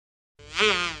Old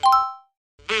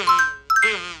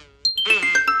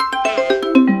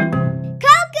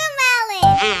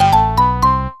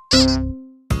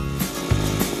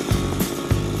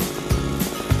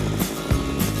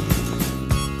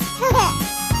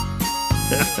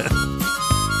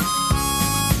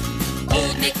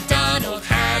MacDonald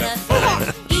had a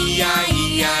farm,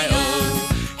 E-I-E-I-O.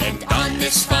 And on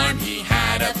this farm he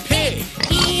had a pig,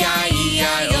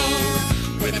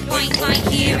 E-I-E-I-O. With an oink oink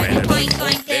here and an oink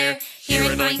oink there, here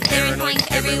an oink, there an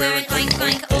oink, everywhere an oink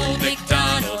oink. Old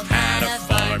MacDonald had a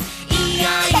farm,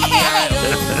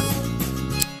 E-I-E-I-O.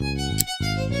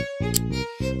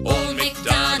 Old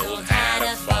MacDonald had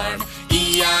a farm,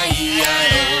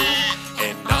 E-I-E-I-O.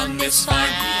 And on this farm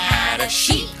he had a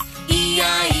sheep,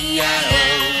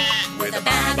 E-I-E-I-O. With a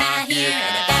ba-ba here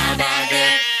and a ba-ba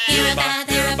there, here a ba,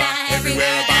 there a ba,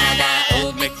 everywhere a ba-ba.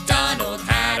 Old MacDonald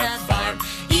had a farm,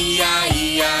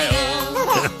 E-I-E-I-O.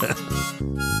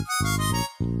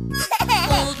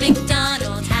 Old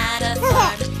MacDonald had a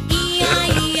farm,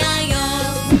 E-I-E-I-O.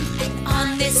 And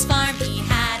on this farm he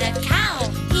had a cow,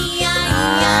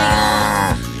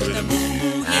 E-I-E-I-O. With a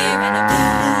moo-moo here and a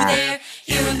moo-moo there,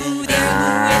 here a moo, there a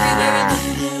moo, everywhere a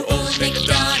moo-moo. Old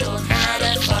MacDonald had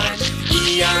a farm,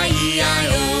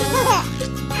 E-I-E-I-O.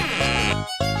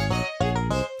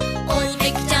 Old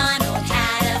MacDonald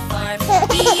had a farm,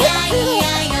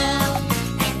 E-I-E-I-O.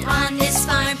 And on this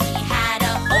farm he had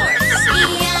a horse,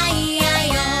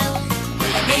 E-I-E-I-O.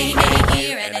 With a neigh-neigh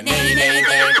here and a neigh-neigh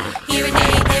there, here a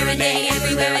neigh, there a neigh,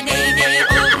 everywhere a neigh-neigh.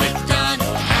 Old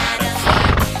MacDonald had a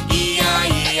farm,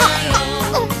 E-I-E-I-O.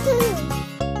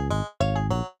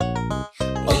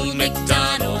 Old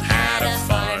MacDonald had a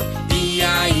farm,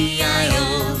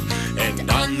 E-I-E-I-O. And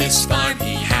on this farm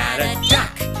he had a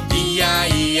duck,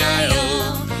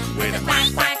 E-I-E-I-O. With a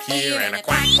quack quack here and a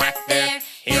quack quack there,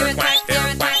 here a quack, there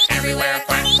a quack, everywhere a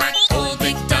quack quack. Old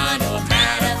MacDonald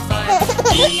had a farm,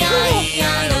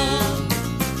 E-I-E-I-O.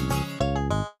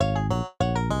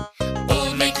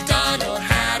 Old MacDonald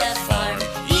had a farm,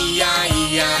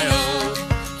 E-I-E-I-O.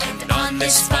 And on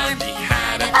this farm he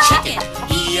had a chicken,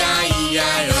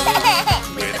 E-I-E-I-O.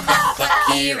 With a cluck cluck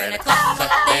here and a cluck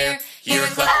cluck there, here a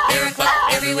cluck, there a cluck,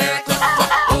 everywhere a cluck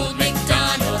cluck. Old